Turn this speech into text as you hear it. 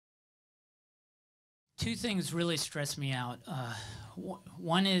Two things really stress me out.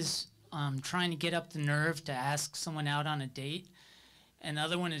 One is trying to get up the nerve to ask someone out on a date, and the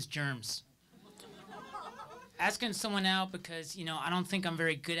other one is germs. Asking someone out because, I don't think I'm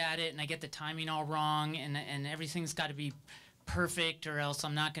very good at it, and I get the timing all wrong, and everything's got to be perfect, or else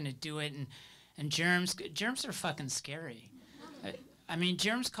I'm not going to do it. And germs are fucking scary. I mean,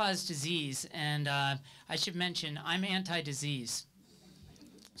 germs cause disease, and I should mention I'm anti-disease.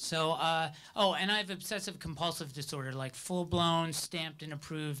 So, and I have obsessive compulsive disorder, like full-blown, stamped and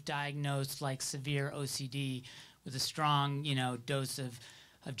approved, diagnosed, like severe OCD with a strong, dose of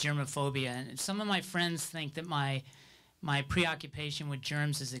germophobia. And some of my friends think that my preoccupation with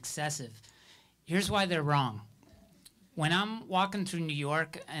germs is excessive. Here's why they're wrong. When I'm walking through New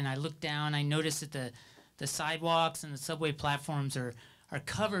York and I look down, I notice that the sidewalks and the subway platforms are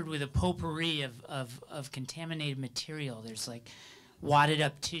covered with a potpourri of contaminated material. There's like wadded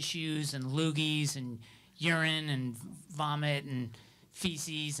up tissues and loogies and urine and vomit and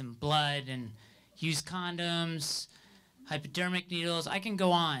feces and blood and used condoms, hypodermic needles. I can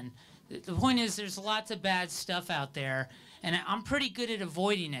go on. The point is there's lots of bad stuff out there, and I'm pretty good at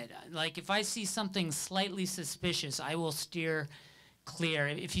avoiding it. Like if I see something slightly suspicious, I will steer clear.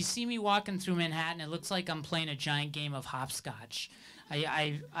 If you see me walking through Manhattan, it looks like I'm playing a giant game of hopscotch.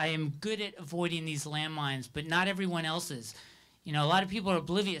 I am good at avoiding these landmines, but not everyone else is. A lot of people are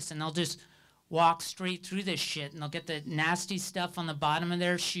oblivious, and they'll just walk straight through this shit, and they'll get the nasty stuff on the bottom of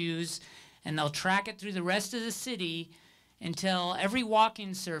their shoes, and they'll track it through the rest of the city until every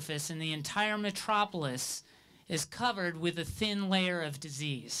walking surface in the entire metropolis is covered with a thin layer of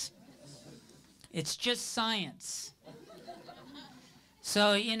disease. It's just science.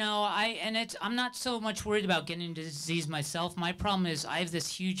 So, I'm not so much worried about getting the disease myself. My problem is I have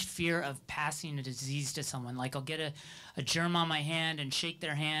this huge fear of passing a disease to someone. Like I'll get a germ on my hand and shake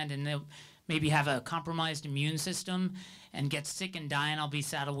their hand, and they'll maybe have a compromised immune system and get sick and die, and I'll be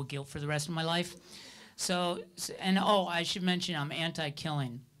saddled with guilt for the rest of my life. I should mention I'm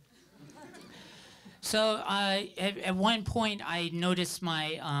anti-killing. So at one point, I noticed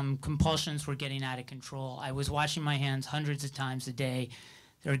my compulsions were getting out of control. I was washing my hands hundreds of times a day.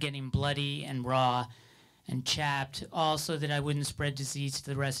 They were getting bloody and raw and chapped, all so that I wouldn't spread disease to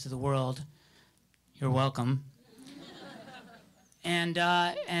the rest of the world. You're welcome.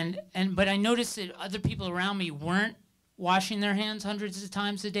 But I noticed that other people around me weren't washing their hands hundreds of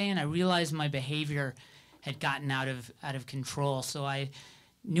times a day, and I realized my behavior had gotten out of control. So I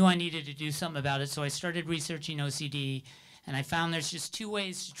knew I needed to do something about it, so I started researching OCD, and I found there's just two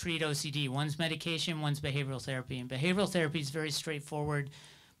ways to treat OCD. One's medication, one's behavioral therapy. And behavioral therapy is very straightforward,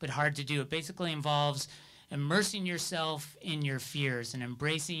 but hard to do. It basically involves immersing yourself in your fears and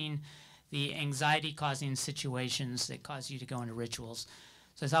embracing the anxiety-causing situations that cause you to go into rituals.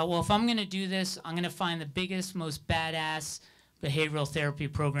 So I thought, well, if I'm going to do this, I'm going to find the biggest, most badass behavioral therapy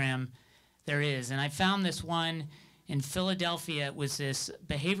program there is. And I found this one in Philadelphia. It was this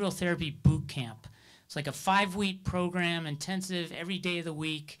behavioral therapy boot camp. It's like a 5-week program, intensive every day of the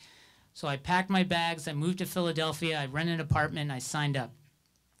week. So I packed my bags, I moved to Philadelphia, I rented an apartment, and I signed up.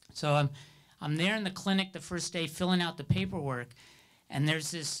 So I'm there in the clinic the first day filling out the paperwork, and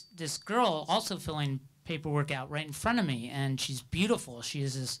there's this girl also filling paperwork out right in front of me, and she's beautiful. She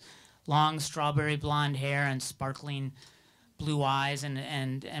has this long strawberry blonde hair and sparkling blue eyes,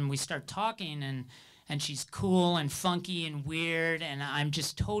 and we start talking, and she's cool and funky and weird, and I'm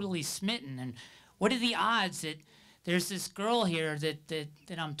just totally smitten. And what are the odds that there's this girl here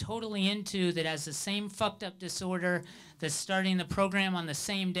that I'm totally into that has the same fucked up disorder, that's starting the program on the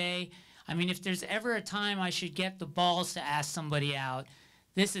same day? I mean, if there's ever a time I should get the balls to ask somebody out,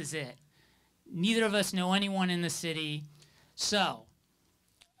 this is it. Neither of us know anyone in the city, so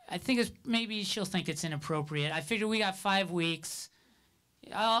I think maybe she'll think it's inappropriate. I figure we got 5 weeks.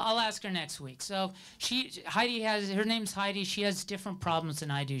 I'll ask her next week. So her name's Heidi. She has different problems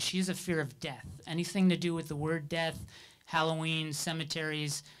than I do. She has a fear of death. Anything to do with the word death, Halloween,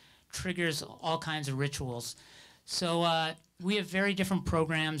 cemeteries, triggers all kinds of rituals. So we have very different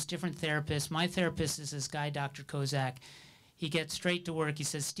programs, different therapists. My therapist is this guy, Dr. Kozak. He gets straight to work. He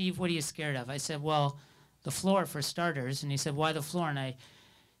says, Steve, what are you scared of? I said, well, the floor for starters. And he said, why the floor? And I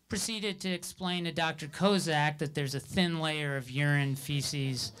proceeded to explain to Dr. Kozak that there's a thin layer of urine,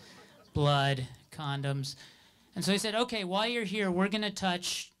 feces, blood, condoms. And so he said, okay, while you're here, we're going to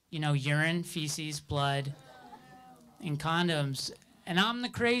touch, urine, feces, blood, and condoms. And I'm the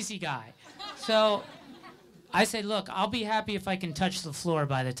crazy guy. So I said, look, I'll be happy if I can touch the floor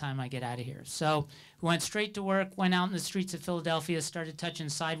by the time I get out of here. So we went straight to work, went out in the streets of Philadelphia, started touching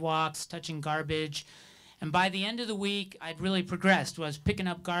sidewalks, touching garbage, And by the end of the week, I'd really progressed. I was picking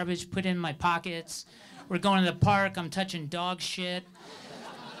up garbage, put it in my pockets. We're going to the park. I'm touching dog shit,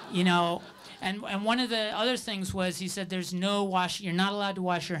 you know. And one of the other things was he said there's no wash. You're not allowed to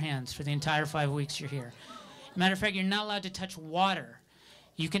wash your hands for the entire 5 weeks you're here. Matter of fact, you're not allowed to touch water.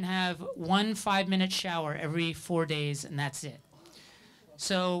 You can have 1 5-minute shower every 4 days, and that's it.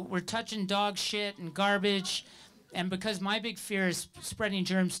 So we're touching dog shit and garbage. And because my big fear is spreading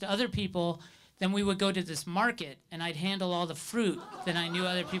germs to other people, then we would go to this market, and I'd handle all the fruit that I knew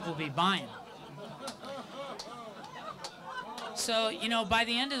other people would be buying. So, you know, by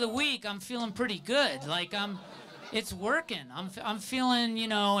the end of the week, I'm feeling pretty good. Like, it's working. I'm feeling, you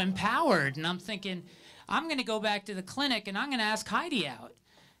know, empowered. And I'm thinking, I'm going to go back to the clinic, and I'm going to ask Heidi out,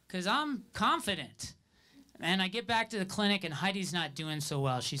 because I'm confident. And I get back to the clinic, and Heidi's not doing so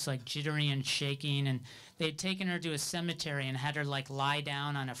well. She's, like, jittery and shaking. And they'd taken her to a cemetery and had her, like, lie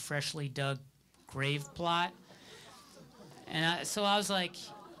down on a freshly dug grave plot. And so I was like,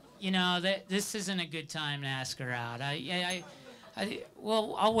 you know, this isn't a good time to ask her out.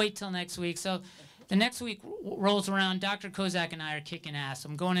 Well, I'll wait till next week. So the next week rolls around. Dr. Kozak and I are kicking ass.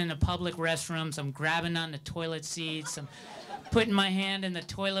 I'm going into public restrooms. I'm grabbing on the toilet seats. I'm putting my hand in the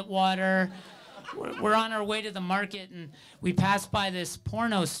toilet water. We're on our way to the market, and we pass by this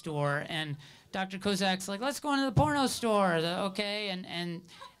porno store. And Dr. Kozak's like, let's go into the porno store. Okay. And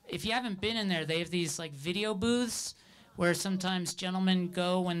if you haven't been in there, they have these like video booths where sometimes gentlemen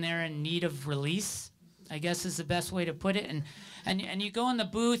go when they're in need of release, I guess is the best way to put it. And you go in the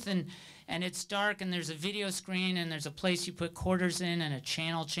booth, and it's dark, and there's a video screen, and there's a place you put quarters in and a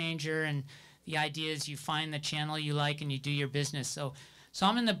channel changer. And the idea is you find the channel you like and you do your business. So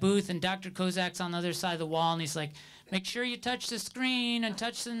I'm in the booth, and Dr. Kozak's on the other side of the wall, and he's like, make sure you touch the screen and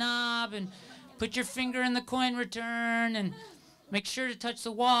touch the knob and put your finger in the coin return and make sure to touch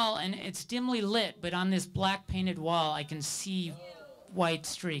the wall. And it's dimly lit, but on this black painted wall, I can see white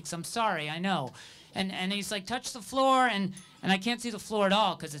streaks. I'm sorry, I know. And he's like, touch the floor, and I can't see the floor at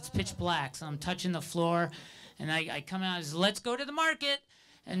all because it's pitch black. So I'm touching the floor, and I come out and say, let's go to the market.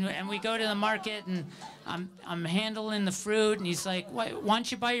 And we go to the market, and I'm handling the fruit, and he's like, why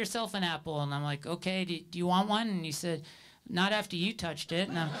don't you buy yourself an apple? And I'm like, okay, do you want one? And he said, not after you touched it.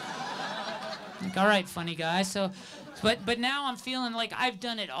 And I'm like, all right, funny guy. So, but now I'm feeling like I've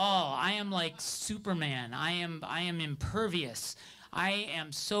done it all. I am like Superman. I am impervious. I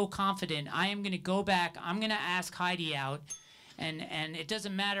am so confident. I am going to go back. I'm going to ask Heidi out, and it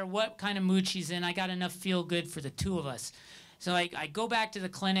doesn't matter what kind of mood she's in. I got enough feel good for the two of us. So I go back to the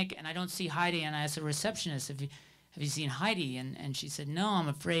clinic, and I don't see Heidi, and I asked the receptionist, have you seen Heidi? And she said, no, I'm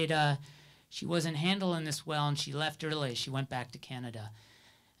afraid she wasn't handling this well, and she left early. She went back to Canada.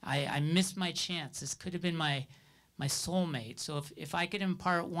 I missed my chance. This could have been my soulmate. So if I could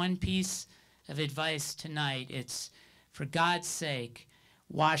impart one piece of advice tonight, it's, for God's sake,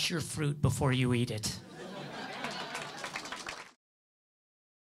 wash your fruit before you eat it.